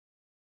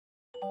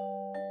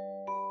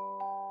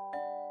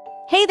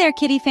Hey there,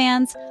 kitty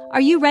fans!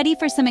 Are you ready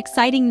for some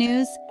exciting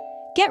news?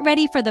 Get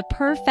ready for the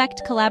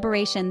perfect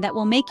collaboration that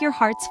will make your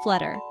hearts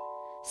flutter.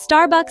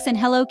 Starbucks and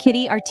Hello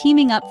Kitty are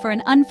teaming up for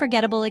an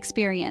unforgettable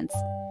experience.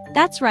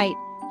 That's right,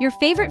 your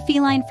favorite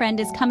feline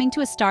friend is coming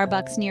to a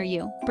Starbucks near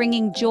you,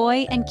 bringing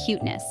joy and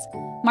cuteness.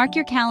 Mark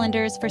your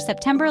calendars for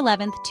September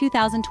 11th,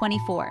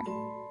 2024.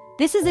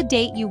 This is a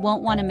date you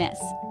won't want to miss.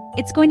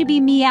 It's going to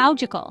be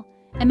meowgical.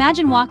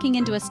 Imagine walking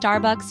into a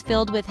Starbucks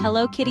filled with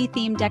Hello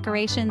Kitty-themed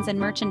decorations and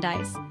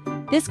merchandise.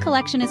 This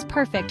collection is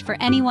perfect for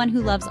anyone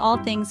who loves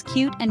all things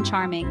cute and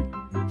charming.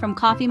 From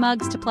coffee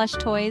mugs to plush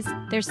toys,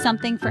 there's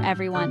something for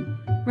everyone.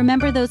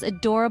 Remember those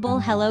adorable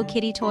Hello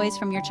Kitty toys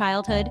from your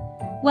childhood?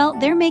 Well,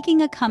 they're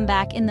making a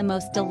comeback in the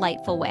most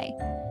delightful way.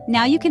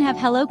 Now you can have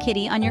Hello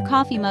Kitty on your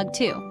coffee mug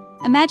too.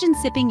 Imagine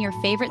sipping your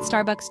favorite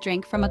Starbucks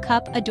drink from a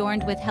cup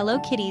adorned with Hello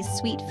Kitty's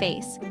sweet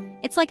face.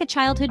 It's like a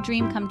childhood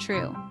dream come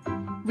true.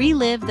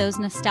 Relive those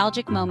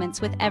nostalgic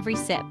moments with every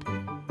sip.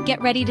 Get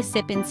ready to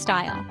sip in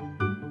style.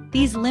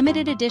 These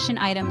limited edition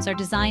items are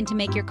designed to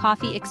make your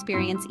coffee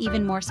experience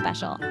even more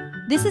special.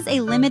 This is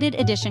a limited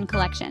edition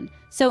collection,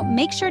 so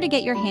make sure to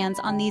get your hands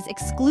on these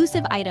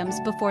exclusive items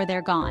before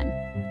they're gone.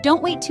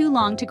 Don't wait too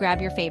long to grab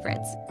your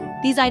favorites.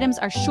 These items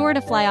are sure to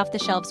fly off the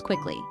shelves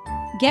quickly.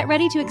 Get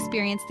ready to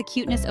experience the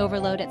cuteness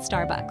overload at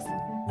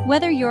Starbucks.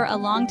 Whether you're a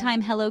longtime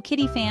Hello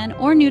Kitty fan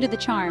or new to the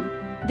charm,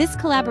 this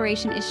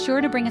collaboration is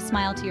sure to bring a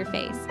smile to your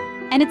face.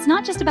 And it's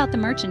not just about the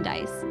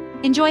merchandise.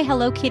 Enjoy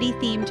Hello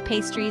Kitty-themed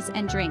pastries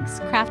and drinks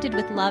crafted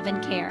with love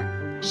and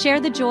care. Share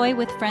the joy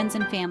with friends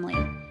and family.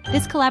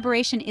 This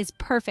collaboration is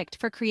perfect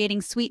for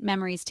creating sweet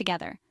memories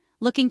together.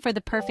 Looking for the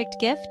perfect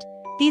gift?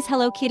 These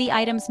Hello Kitty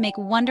items make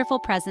wonderful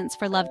presents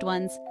for loved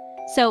ones.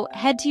 So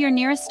head to your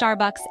nearest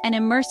Starbucks and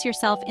immerse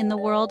yourself in the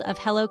world of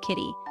Hello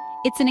Kitty.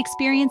 It's an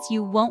experience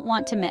you won't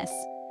want to miss.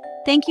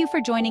 Thank you for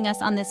joining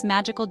us on this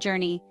magical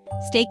journey.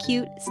 Stay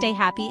cute, stay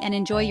happy, and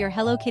enjoy your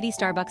Hello Kitty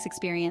Starbucks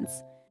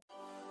experience.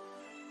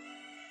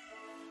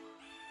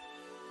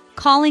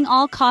 Calling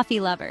all coffee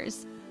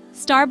lovers.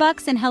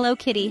 Starbucks and Hello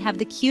Kitty have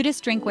the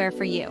cutest drinkware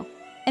for you.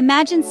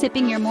 Imagine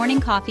sipping your morning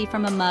coffee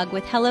from a mug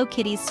with Hello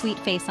Kitty's sweet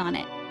face on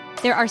it.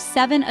 There are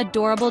 7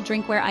 adorable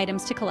drinkware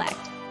items to collect.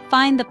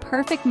 Find the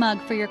perfect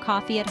mug for your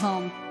coffee at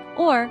home,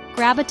 or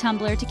grab a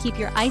tumbler to keep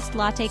your iced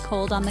latte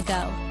cold on the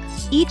go.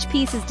 Each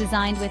piece is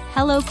designed with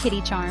Hello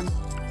Kitty charm.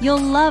 You'll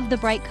love the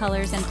bright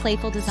colors and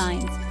playful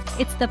designs.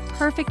 It's the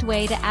perfect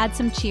way to add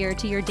some cheer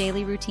to your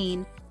daily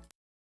routine.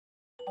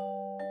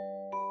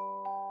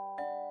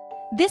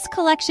 This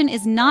collection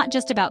is not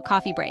just about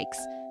coffee breaks.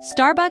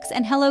 Starbucks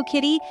and Hello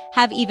Kitty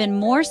have even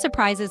more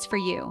surprises for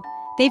you.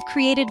 They've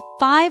created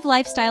 5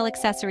 lifestyle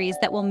accessories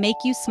that will make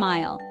you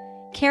smile.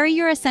 Carry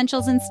your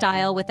essentials in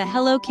style with a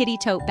Hello Kitty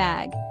tote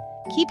bag.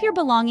 Keep your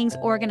belongings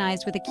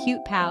organized with a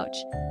cute pouch.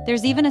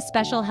 There's even a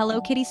special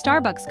Hello Kitty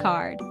Starbucks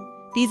card.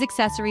 These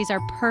accessories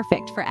are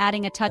perfect for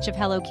adding a touch of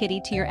Hello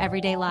Kitty to your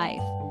everyday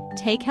life.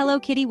 Take Hello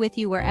Kitty with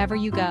you wherever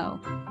you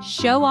go.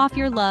 Show off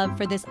your love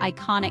for this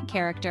iconic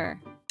character.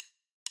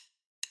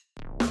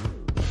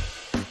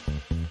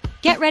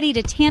 Get ready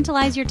to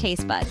tantalize your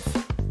taste buds.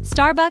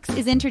 Starbucks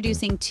is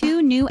introducing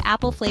 2 new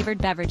apple-flavored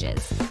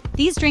beverages.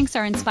 These drinks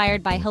are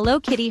inspired by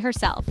Hello Kitty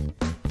herself.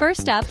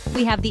 First up,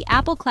 we have the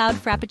Apple Cloud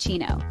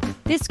Frappuccino.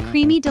 This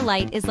creamy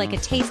delight is like a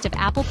taste of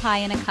apple pie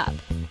in a cup.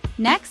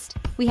 Next,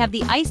 we have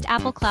the Iced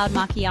Apple Cloud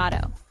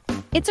Macchiato.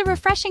 It's a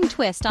refreshing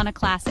twist on a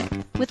classic,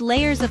 with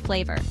layers of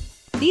flavor.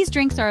 These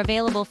drinks are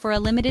available for a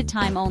limited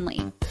time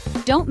only.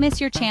 Don't miss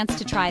your chance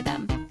to try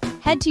them.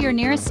 Head to your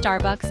nearest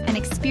Starbucks and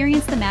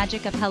experience the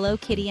magic of Hello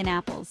Kitty and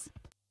apples.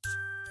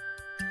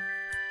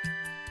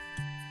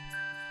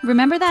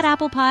 Remember that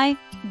apple pie?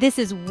 This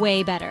is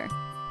way better.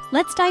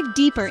 Let's dive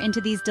deeper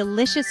into these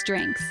delicious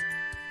drinks.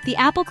 The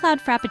Apple Cloud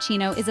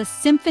Frappuccino is a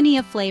symphony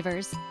of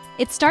flavors.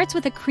 It starts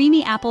with a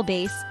creamy apple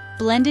base,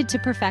 blended to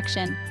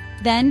perfection.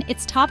 Then,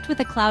 it's topped with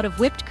a cloud of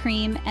whipped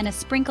cream and a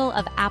sprinkle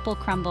of apple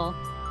crumble.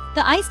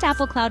 The Iced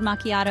Apple Cloud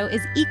Macchiato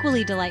is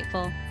equally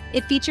delightful.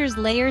 It features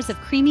layers of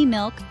creamy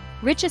milk,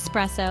 rich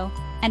espresso,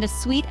 and a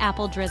sweet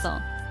apple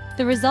drizzle.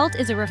 The result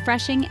is a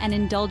refreshing and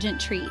indulgent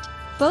treat.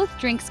 Both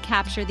drinks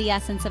capture the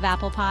essence of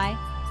apple pie,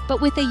 but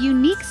with a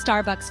unique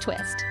Starbucks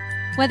twist.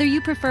 Whether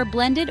you prefer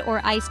blended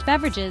or iced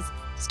beverages,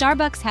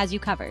 Starbucks has you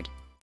covered.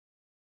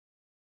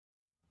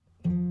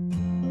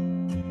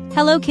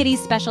 Hello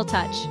Kitty's special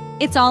touch.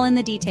 It's all in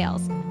the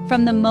details.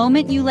 From the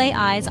moment you lay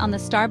eyes on the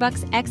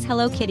Starbucks X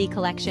Hello Kitty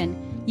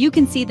collection, you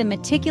can see the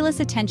meticulous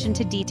attention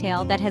to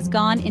detail that has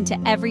gone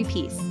into every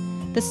piece.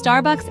 The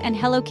Starbucks and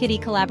Hello Kitty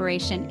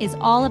collaboration is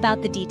all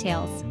about the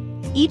details.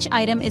 Each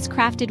item is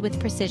crafted with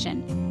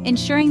precision,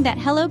 ensuring that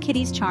Hello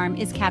Kitty's charm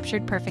is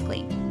captured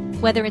perfectly.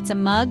 Whether it's a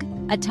mug,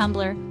 a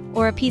tumbler,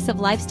 or a piece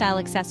of lifestyle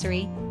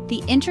accessory,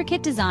 the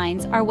intricate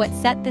designs are what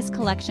set this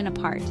collection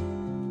apart.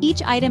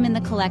 Each item in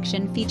the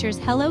collection features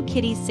Hello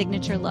Kitty's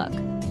signature look.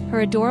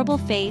 Her adorable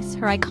face,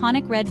 her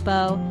iconic red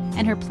bow,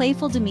 and her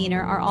playful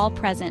demeanor are all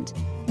present,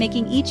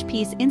 making each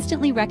piece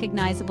instantly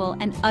recognizable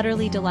and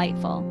utterly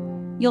delightful.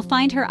 You'll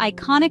find her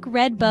iconic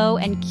red bow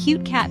and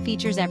cute cat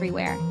features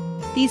everywhere.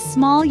 These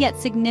small yet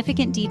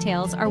significant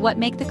details are what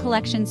make the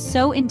collection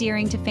so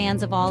endearing to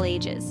fans of all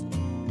ages.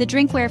 The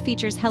drinkware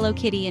features Hello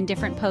Kitty in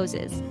different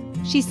poses.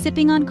 She's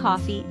sipping on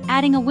coffee,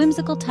 adding a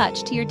whimsical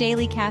touch to your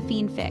daily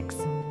caffeine fix.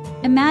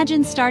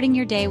 Imagine starting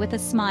your day with a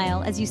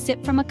smile as you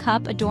sip from a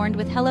cup adorned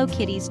with Hello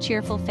Kitty's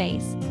cheerful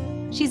face.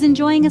 She's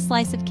enjoying a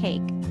slice of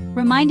cake,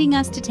 reminding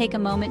us to take a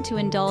moment to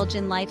indulge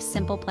in life's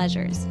simple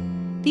pleasures.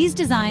 These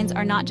designs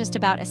are not just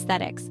about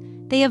aesthetics,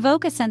 they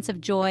evoke a sense of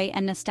joy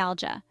and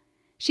nostalgia.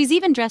 She's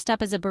even dressed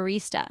up as a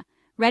barista,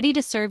 ready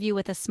to serve you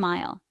with a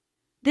smile.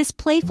 This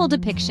playful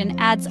depiction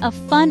adds a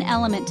fun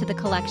element to the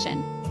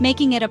collection,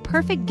 making it a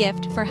perfect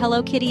gift for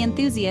Hello Kitty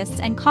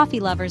enthusiasts and coffee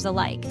lovers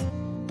alike.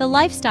 The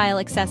lifestyle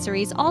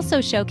accessories also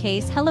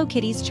showcase Hello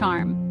Kitty's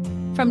charm.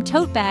 From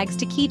tote bags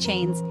to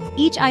keychains,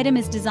 each item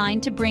is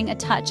designed to bring a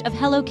touch of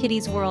Hello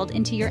Kitty's world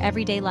into your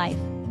everyday life.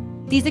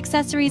 These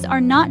accessories are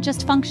not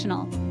just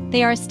functional,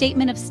 they are a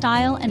statement of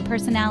style and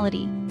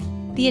personality.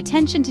 The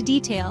attention to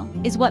detail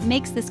is what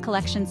makes this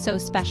collection so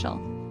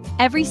special.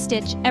 Every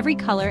stitch, every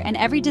color, and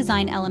every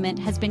design element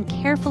has been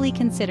carefully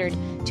considered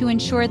to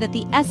ensure that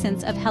the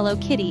essence of Hello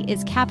Kitty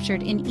is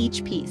captured in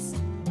each piece.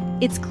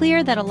 It's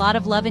clear that a lot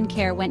of love and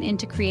care went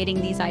into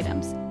creating these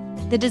items.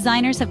 The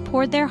designers have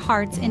poured their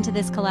hearts into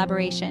this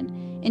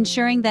collaboration,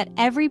 ensuring that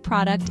every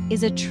product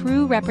is a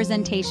true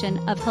representation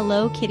of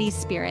Hello Kitty's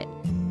spirit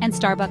and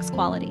Starbucks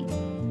quality.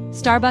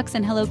 Starbucks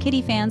and Hello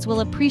Kitty fans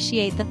will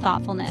appreciate the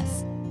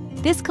thoughtfulness.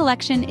 This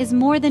collection is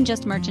more than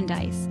just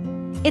merchandise.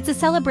 It's a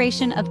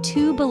celebration of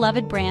two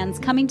beloved brands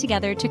coming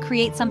together to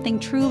create something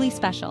truly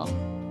special.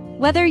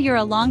 Whether you're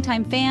a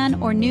longtime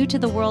fan or new to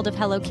the world of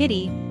Hello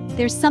Kitty,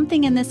 there's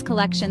something in this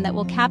collection that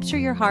will capture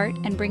your heart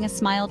and bring a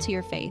smile to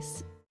your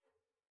face.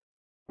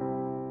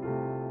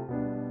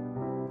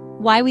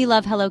 Why we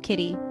love Hello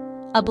Kitty.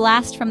 A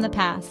blast from the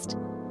past.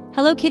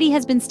 Hello Kitty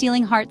has been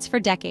stealing hearts for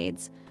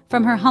decades.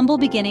 From her humble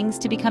beginnings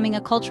to becoming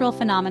a cultural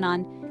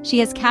phenomenon, she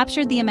has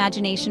captured the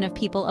imagination of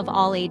people of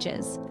all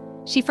ages.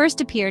 She first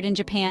appeared in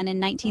Japan in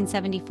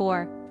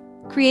 1974.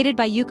 Created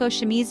by Yuko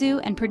Shimizu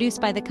and produced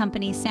by the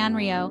company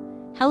Sanrio,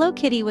 Hello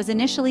Kitty was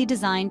initially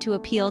designed to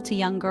appeal to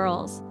young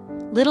girls.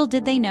 Little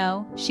did they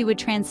know, she would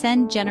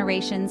transcend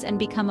generations and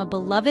become a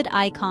beloved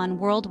icon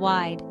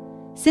worldwide.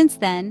 Since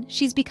then,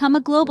 she's become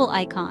a global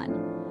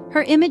icon.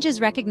 Her image is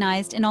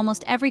recognized in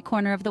almost every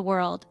corner of the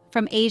world,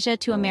 from Asia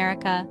to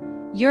America,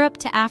 Europe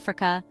to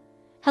Africa.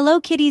 Hello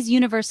Kitty's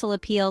universal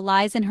appeal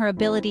lies in her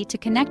ability to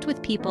connect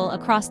with people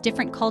across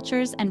different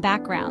cultures and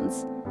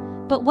backgrounds.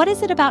 But what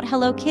is it about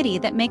Hello Kitty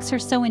that makes her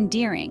so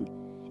endearing?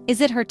 Is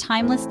it her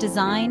timeless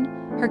design,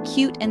 her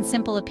cute and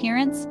simple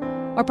appearance,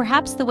 or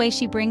perhaps the way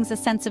she brings a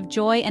sense of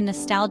joy and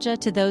nostalgia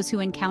to those who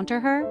encounter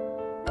her?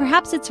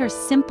 Perhaps it's her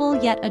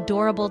simple yet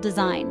adorable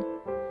design.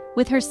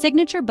 With her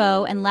signature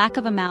bow and lack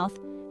of a mouth,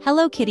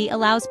 Hello Kitty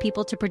allows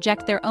people to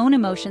project their own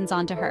emotions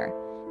onto her,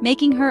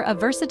 making her a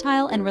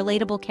versatile and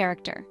relatable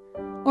character.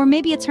 Or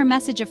maybe it's her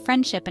message of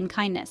friendship and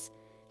kindness.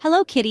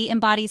 Hello Kitty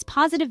embodies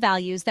positive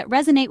values that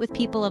resonate with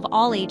people of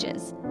all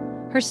ages.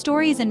 Her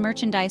stories and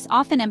merchandise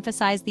often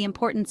emphasize the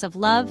importance of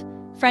love,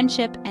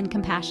 friendship, and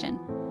compassion.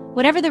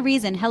 Whatever the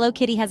reason, Hello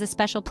Kitty has a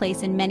special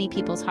place in many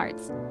people's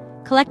hearts.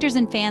 Collectors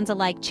and fans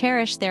alike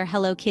cherish their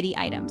Hello Kitty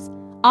items,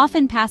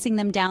 often passing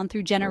them down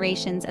through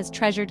generations as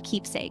treasured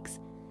keepsakes.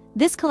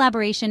 This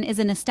collaboration is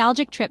a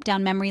nostalgic trip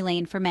down memory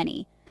lane for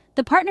many.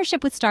 The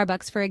partnership with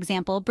Starbucks, for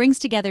example, brings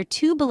together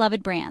two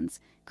beloved brands,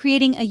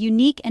 creating a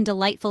unique and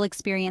delightful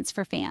experience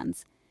for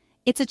fans.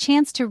 It's a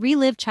chance to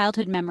relive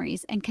childhood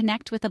memories and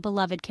connect with a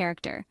beloved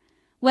character.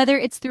 Whether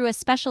it's through a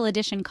special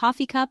edition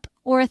coffee cup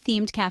or a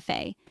themed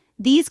cafe,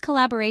 these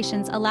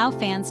collaborations allow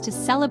fans to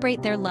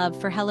celebrate their love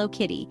for Hello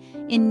Kitty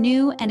in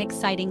new and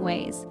exciting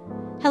ways.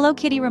 Hello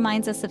Kitty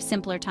reminds us of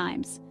simpler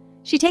times.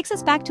 She takes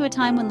us back to a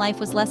time when life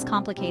was less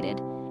complicated,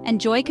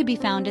 and joy could be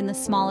found in the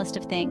smallest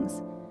of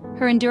things.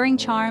 Her enduring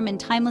charm and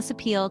timeless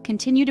appeal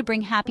continue to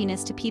bring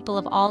happiness to people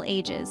of all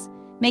ages,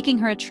 making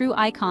her a true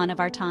icon of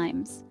our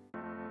times.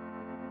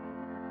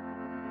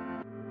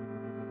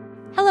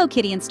 Hello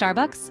Kitty and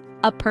Starbucks,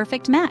 a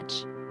perfect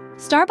match.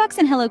 Starbucks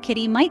and Hello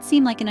Kitty might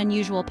seem like an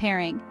unusual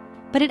pairing,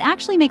 but it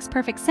actually makes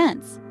perfect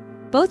sense.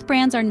 Both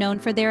brands are known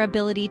for their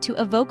ability to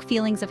evoke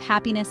feelings of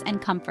happiness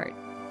and comfort.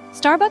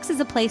 Starbucks is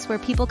a place where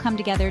people come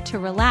together to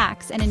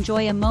relax and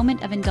enjoy a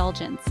moment of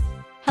indulgence.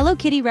 Hello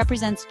Kitty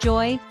represents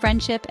joy,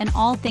 friendship, and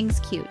all things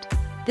cute.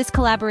 This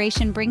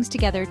collaboration brings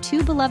together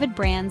two beloved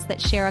brands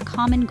that share a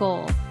common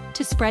goal: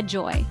 to spread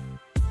joy.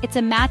 It's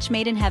a match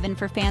made in heaven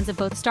for fans of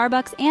both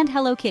Starbucks and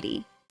Hello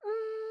Kitty.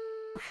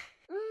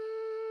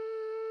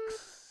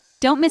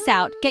 Don't miss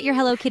out, get your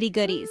Hello Kitty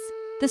goodies.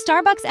 The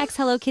Starbucks x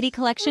Hello Kitty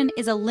collection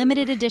is a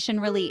limited edition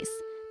release.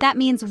 That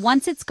means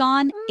once it's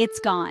gone, it's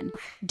gone.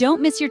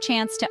 Don't miss your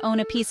chance to own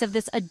a piece of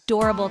this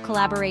adorable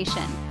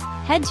collaboration.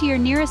 Head to your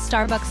nearest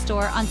Starbucks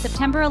store on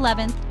September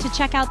 11th to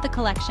check out the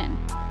collection.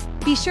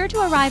 Be sure to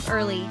arrive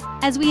early,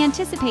 as we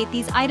anticipate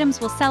these items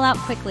will sell out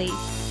quickly.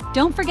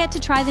 Don't forget to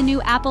try the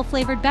new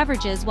apple-flavored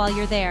beverages while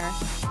you're there.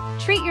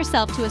 Treat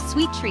yourself to a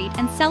sweet treat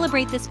and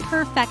celebrate this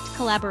perfect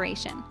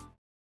collaboration.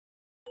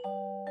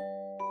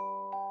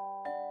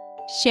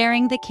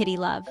 Sharing the kitty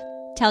love.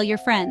 Tell your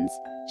friends.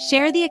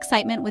 Share the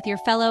excitement with your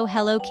fellow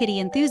Hello Kitty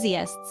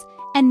enthusiasts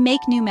and make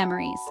new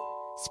memories.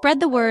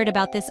 Spread the word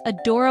about this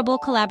adorable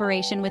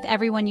collaboration with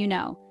everyone you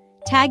know.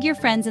 Tag your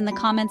friends in the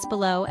comments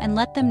below and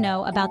let them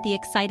know about the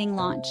exciting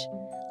launch.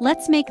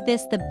 Let's make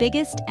this the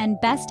biggest and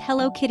best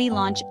Hello Kitty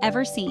launch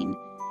ever seen.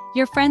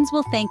 Your friends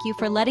will thank you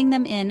for letting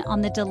them in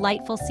on the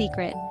delightful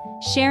secret.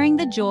 Sharing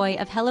the joy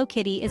of Hello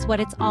Kitty is what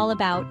it's all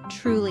about,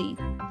 truly.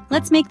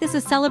 Let's make this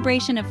a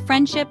celebration of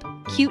friendship,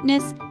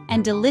 cuteness,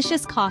 and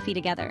delicious coffee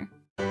together.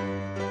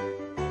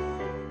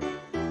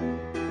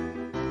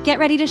 Get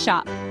ready to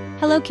shop.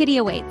 Hello Kitty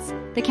awaits.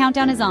 The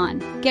countdown is on.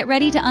 Get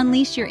ready to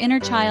unleash your inner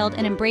child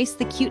and embrace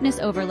the cuteness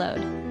overload.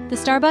 The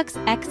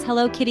Starbucks X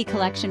Hello Kitty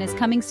collection is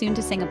coming soon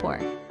to Singapore.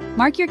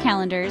 Mark your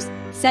calendars,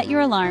 set your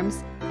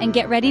alarms, and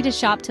get ready to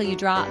shop till you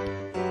drop.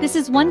 This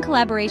is one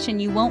collaboration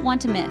you won't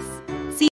want to miss.